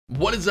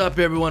What is up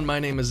everyone, my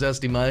name is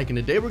ZESTY Mike, and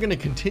today we're going to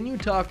continue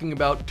talking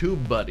about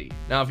TubeBuddy.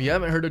 Now if you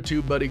haven't heard of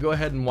TubeBuddy, go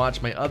ahead and watch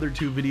my other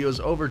two videos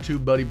over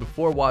TubeBuddy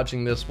before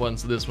watching this one,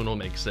 so this one will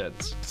make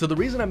sense. So the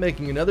reason I'm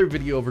making another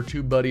video over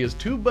TubeBuddy is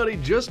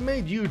TubeBuddy just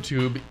made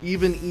YouTube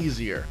even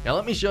easier. Now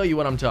let me show you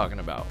what I'm talking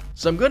about.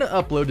 So I'm going to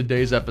upload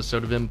today's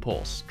episode of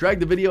Impulse. Drag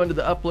the video into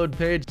the upload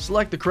page,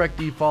 select the correct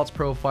defaults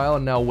profile,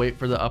 and now wait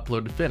for the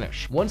upload to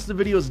finish. Once the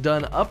video is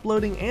done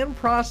uploading and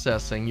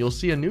processing, you'll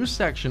see a new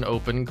section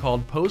open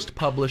called Post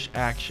Publish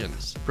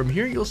Actions. From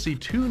here you'll see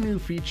two new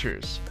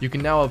features. You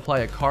can now apply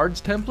a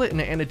cards template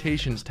and an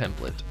annotations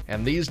template,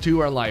 and these two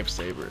are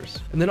lifesavers.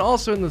 And then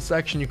also in the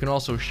section you can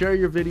also share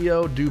your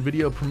video, do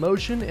video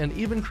promotion, and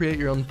even create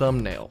your own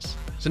thumbnails.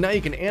 So now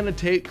you can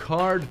annotate,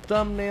 card,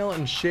 thumbnail,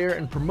 and share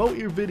and promote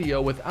your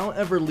video without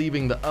ever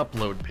leaving the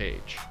upload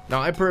page.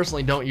 Now I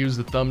personally don't use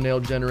the thumbnail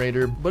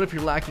generator, but if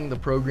you're lacking the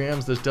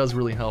programs, this does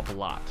really help a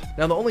lot.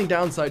 Now the only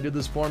downside to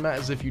this format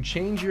is if you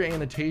change your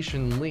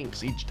annotation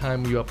links each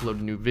time you upload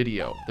a new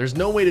video. There's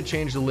no way to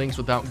change the links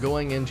without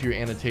going into your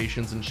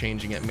annotations and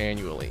changing it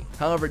manually.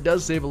 However, it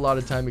does save a lot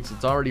of time because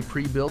it's already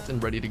pre-built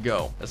and ready to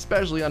go,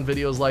 especially on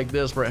videos like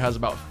this where it has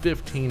about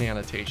 15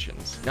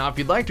 annotations. Now if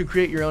you'd like to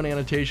create your own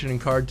annotation and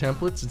card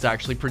templates, it's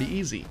actually pretty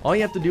easy. All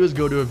you have to do is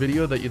go to a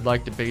video that you'd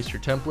like to base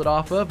your template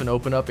off of and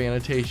open up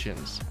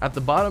annotations. At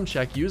the bottom,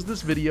 check use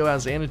this video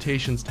as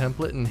annotations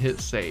template and hit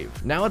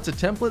save. Now it's a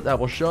template that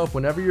will show up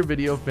whenever your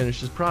video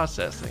finishes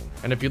processing.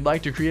 And if you'd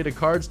like to create a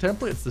cards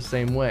template, it's the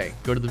same way.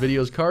 Go to the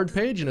video's card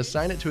page and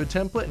assign it to a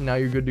template, and now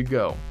you're good to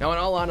go. Now in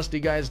all honesty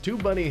guys,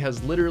 TubeBuddy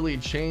has literally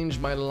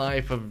changed my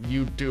life of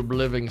YouTube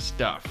living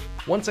stuff.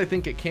 Once I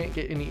think it can't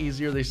get any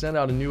easier, they send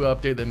out a new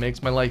update that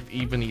makes my life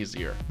even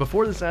easier.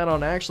 Before this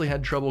add-on, I actually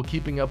had trouble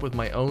keeping up with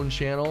my own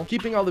channel,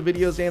 keeping all the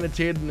videos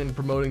annotated and then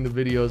promoting the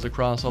videos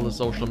across all the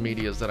social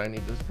medias that I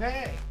need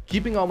to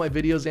keeping all my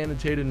videos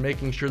annotated and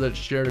making sure that it's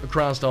shared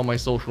across all my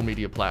social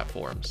media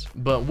platforms.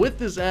 But with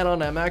this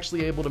add-on, I'm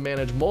actually able to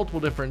manage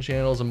multiple different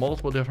channels and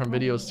multiple different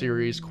video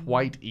series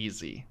quite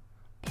easy.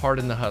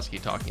 Pardon the husky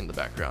talking in the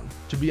background.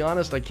 To be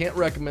honest, I can't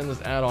recommend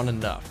this add-on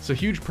enough. So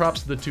huge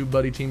props to the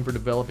TubeBuddy team for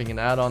developing an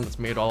add-on that's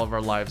made all of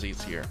our lives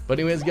easier. But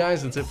anyways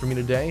guys, that's it for me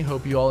today.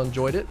 Hope you all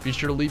enjoyed it. Be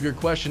sure to leave your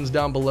questions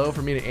down below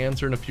for me to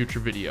answer in a future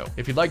video.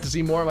 If you'd like to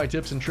see more of my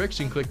tips and tricks,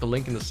 you can click the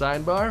link in the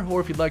sidebar,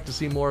 or if you'd like to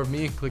see more of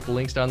me, click the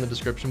links down in the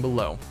description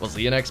below. We'll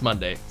see you next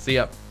Monday. See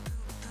ya.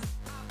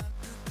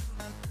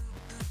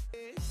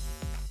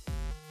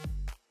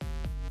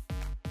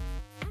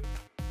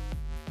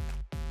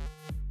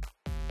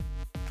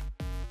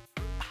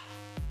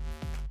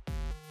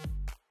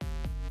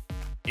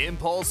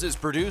 Impulse is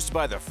produced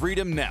by the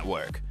Freedom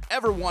Network.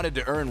 Ever wanted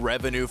to earn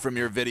revenue from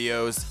your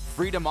videos?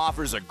 Freedom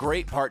offers a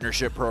great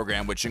partnership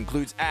program which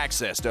includes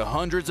access to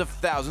hundreds of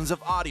thousands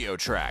of audio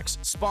tracks,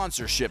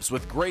 sponsorships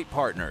with great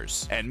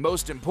partners, and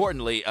most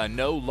importantly, a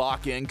no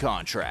lock-in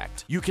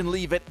contract. You can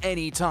leave at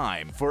any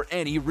time for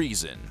any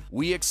reason.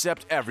 We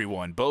accept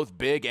everyone, both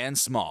big and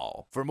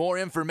small. For more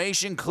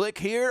information, click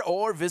here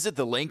or visit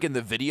the link in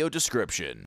the video description.